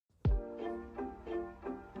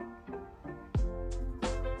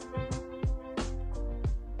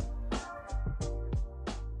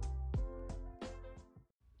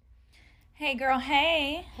Hey girl,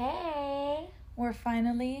 hey. Hey. We're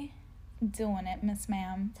finally doing it, Miss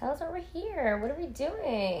Ma'am. Tell us what we're here. What are we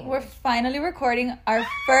doing? We're finally recording our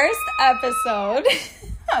first episode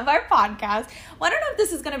of our podcast. Well, I don't know if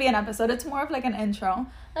this is going to be an episode. It's more of like an intro.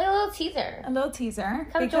 Like a little teaser. A little teaser.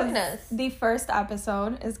 Come join us. The first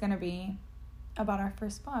episode is going to be about our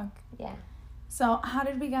first book. Yeah. So, how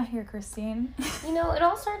did we get here, Christine? You know, it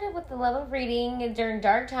all started with the love of reading during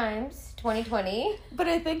dark times, 2020. But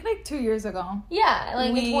I think like 2 years ago. Yeah,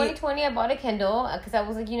 like in 2020 I bought a Kindle because I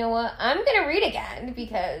was like, you know what? I'm going to read again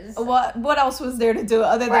because... What else was there to do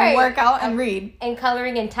other than work out and read? And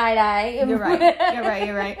coloring and tie-dye. You're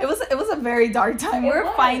right. It was a very dark time.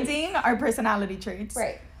 We're finding our personality traits.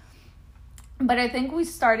 Right. But I think we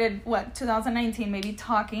started, 2019, maybe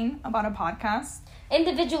talking about a podcast.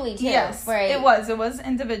 Individually, too. Yes, right. It was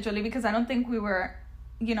individually because I don't think we were,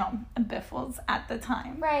 biffles at the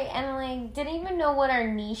time. Right, and like, didn't even know what our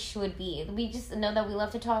niche would be. We just know that we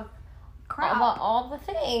love to talk crap about all the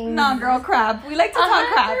things. No, girl, crap. We like to talk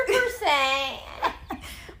crap. 100%.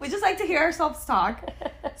 We just like to hear ourselves talk.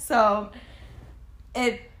 So,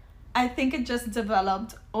 I think it just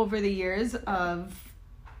developed over the years of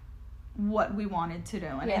what we wanted to do.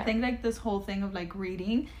 And I think like this whole thing of like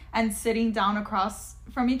reading and sitting down across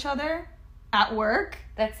from each other at work.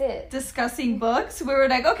 That's it. Discussing books. We were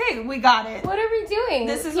like, okay, we got it. What are we doing?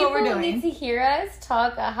 This is what we're doing. People need to hear us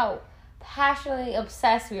talk how passionately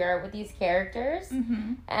obsessed we are with these characters.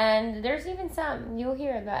 Mm-hmm. And there's even some you'll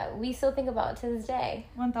hear that we still think about to this day.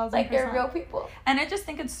 1,000%. Like they're real people. And I just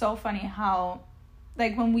think it's so funny how,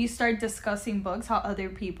 like, when we start discussing books, how other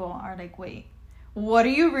people are like, wait, what are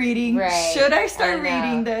you reading? Right. Should I start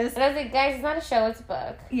reading this? And I was like, guys, it's not a show, it's a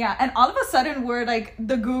book. Yeah, and all of a sudden we're like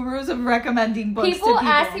the gurus of recommending books to people.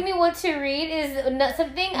 Asking me what to read is not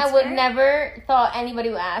something I would never thought anybody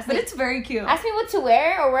would ask. But like, it's very cute. Ask me what to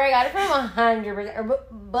wear or where I got it from, 100%. Or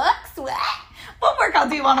books? What workout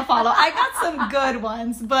do you want to follow? I got some good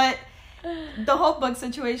ones, but the whole book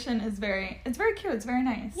situation is very cute. It's very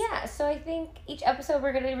nice. Yeah, so I think each episode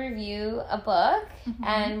we're going to review a book,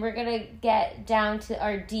 and we're going to get down to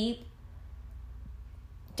our deep,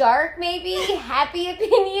 dark, maybe, happy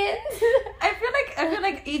opinions. I feel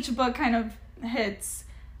like each book kind of hits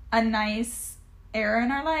a nice era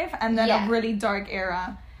in our life, and then a really dark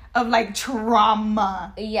era of like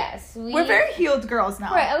trauma. Yes. We're very healed girls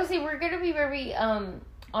now. Right, I would say we're going to be very...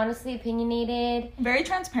 honestly opinionated, very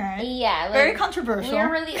transparent, like, very controversial. We're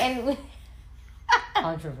really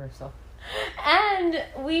controversial, and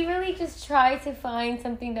we really just try to find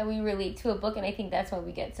something that we relate to a book, and I think that's why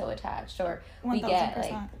we get so attached, or 1,000%. We get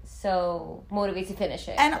like so motivated to finish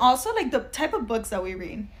it. And also like the type of books that we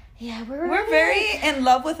read. Yeah, we're very in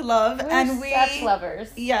love with love, and we're such lovers.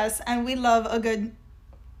 Yes, and we love a good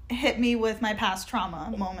hit me with my past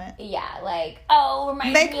trauma moment. Yeah, like,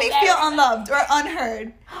 make me feel unloved or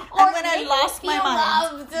unheard. Or and when I lost my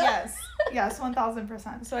mind. Loved. Yes,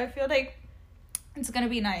 1,000%. So I feel like it's going to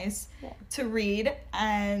be nice to read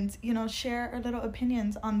and, share our little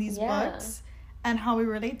opinions on these books and how we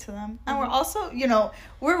relate to them. And we're also,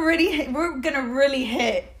 we're going to really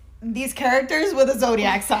hit these characters with a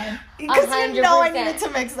zodiac sign. Because I needed to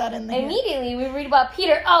mix that in there. Immediately, we read about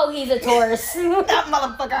Peter. Oh, he's a Taurus. That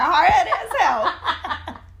motherfucker hard-headed as hell.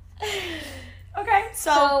 Okay,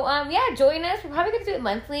 so join us. We're probably going to do it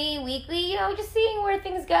monthly, weekly, just seeing where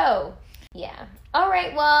things go. Yeah. All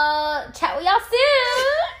right, well, chat with y'all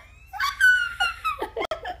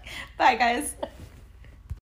soon. Bye, guys.